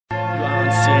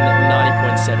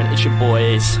97. It's your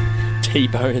boys,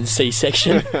 T-Bone and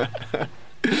C-Section.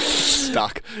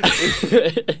 Stuck.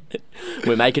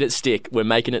 We're making it stick.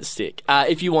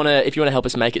 If you wanna help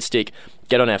us make it stick,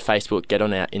 get on our Facebook, get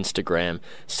on our Instagram,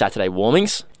 Saturday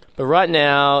Warmings. But right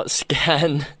now,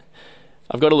 Scan,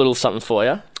 I've got a little something for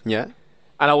you. Yeah.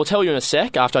 And I will tell you in a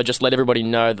sec, after I just let everybody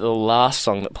know that the last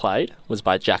song that played was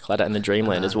by Jack Ladder and the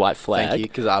Dreamlanders, White Flag. Thank you,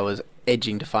 because I was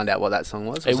edging to find out what that song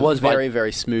was. It was a very,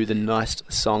 very smooth and nice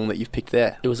song that you've picked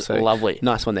there. It was lovely.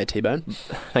 Nice one there, T-Bone.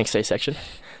 Thanks, C-Section.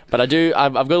 But I've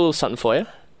got a little something for you.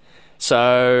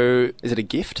 So... Is it a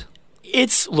gift?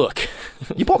 Look...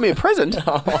 You bought me a present?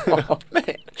 Oh,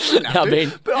 man. It's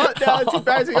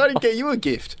embarrassing. I didn't get you a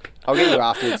gift. I'll get you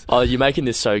afterwards. Oh, you're making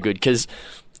this so good, because...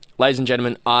 Ladies and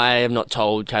gentlemen, I have not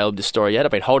told Caleb this story yet.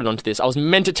 I've been holding on to this. I was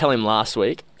meant to tell him last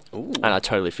week, and I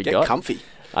totally forgot. Get comfy.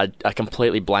 I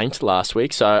completely blanked last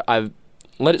week, so I've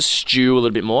let it stew a little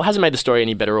bit more. Hasn't made the story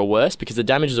any better or worse, because the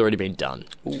damage has already been done.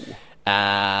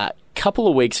 A couple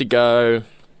of weeks ago,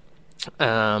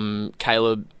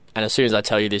 Caleb, and as soon as I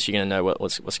tell you this, you're going to know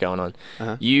what's going on.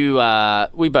 Uh-huh.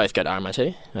 We both go to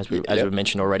RMIT, as we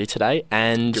mentioned already today,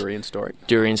 and Durian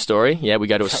Story. Yeah, we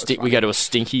go to a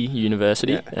stinky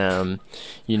university. Yeah.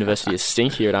 University is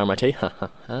stink here at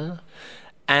RMIT.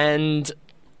 And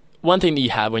one thing that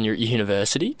you have when you're at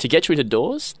university, to get you into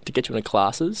doors, to get you into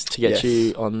classes, to get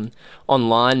you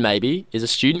online maybe, is a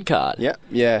student card.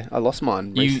 Yeah, I lost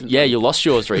mine recently. You lost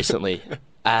yours recently.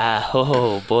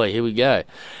 Oh boy, here we go.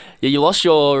 Yeah, you lost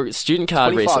your student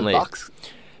card recently. $25.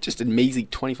 Just a measly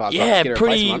 $25. Yeah, get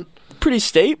a pretty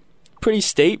steep.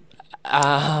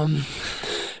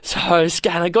 So,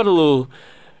 Scan, I got a little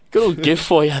gift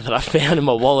for you that I found in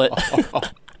my wallet.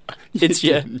 It's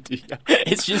your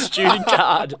student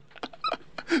card.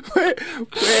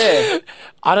 Where?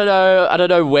 I don't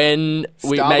know when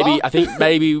we Starbucks? I think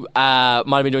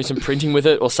might have been doing some printing with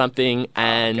it or something,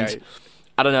 and Okay.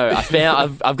 I don't know.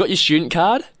 I've got your student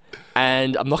card,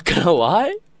 and I'm not gonna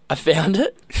lie, I found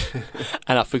it,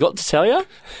 and I forgot to tell you,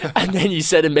 and then you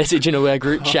sent a message into our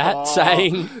group chat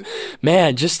saying,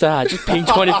 "Man, just ping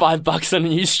 $25 on a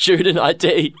new student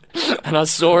ID," and I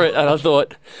saw it, and I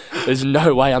thought, "There's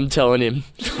no way I'm telling him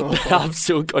that I've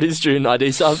still got his student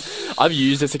ID." So I've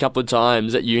used this a couple of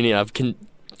times at uni. I've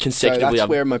consecutively. So that's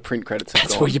where my print credits have gone.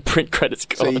 That's where your print credits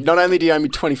go. So not only do you owe me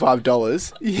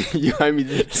 $25, you owe me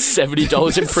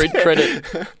 $70 in print credit.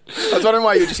 I was wondering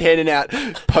why you were just handing out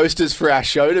posters for our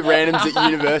show to randoms at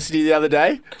university the other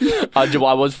day. I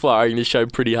was flying the show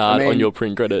pretty hard on your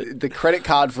print credit. The credit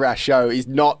card for our show is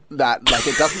not that,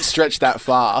 it doesn't stretch that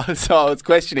far. So I was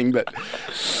questioning, but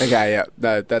okay, yeah,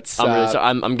 no, that's.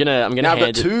 I'm gonna now hand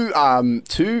I've got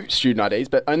two student IDs,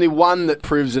 but only one that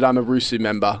proves that I'm a RUSU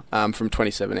member from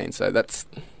 2017. So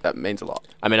that means a lot.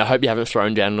 I mean, I hope you haven't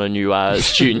thrown down on a new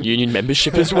student union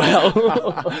membership as well.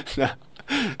 No.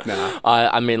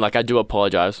 I mean, I do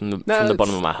apologise from the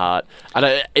bottom of my heart.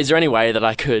 Is there any way that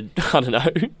I could, I don't know,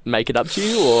 make it up to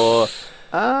you, or?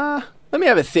 Let me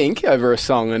have a think over a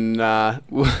song, and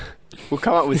we'll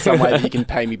come up with some way that you can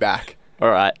pay me back. All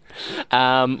right.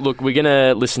 Look, we're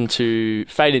gonna listen to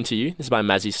 "Fade Into You." This is by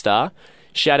Mazzy Star.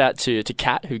 Shout out to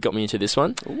Kat, who got me into this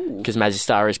one, because Mazzy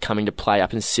Star is coming to play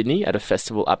up in Sydney at a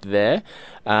festival up there.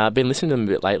 Been listening to them a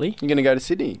bit lately. You're going to go to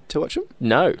Sydney to watch them?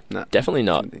 No, definitely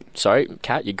not. Sorry,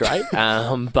 Kat, you're great.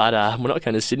 But we're not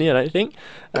going to Sydney, I don't think.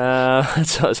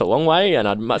 It's a long way, and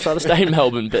I'd much rather stay in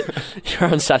Melbourne. But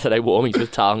you're on Saturday Warmings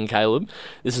with Tal and Caleb.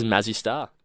 This is Mazzy Star.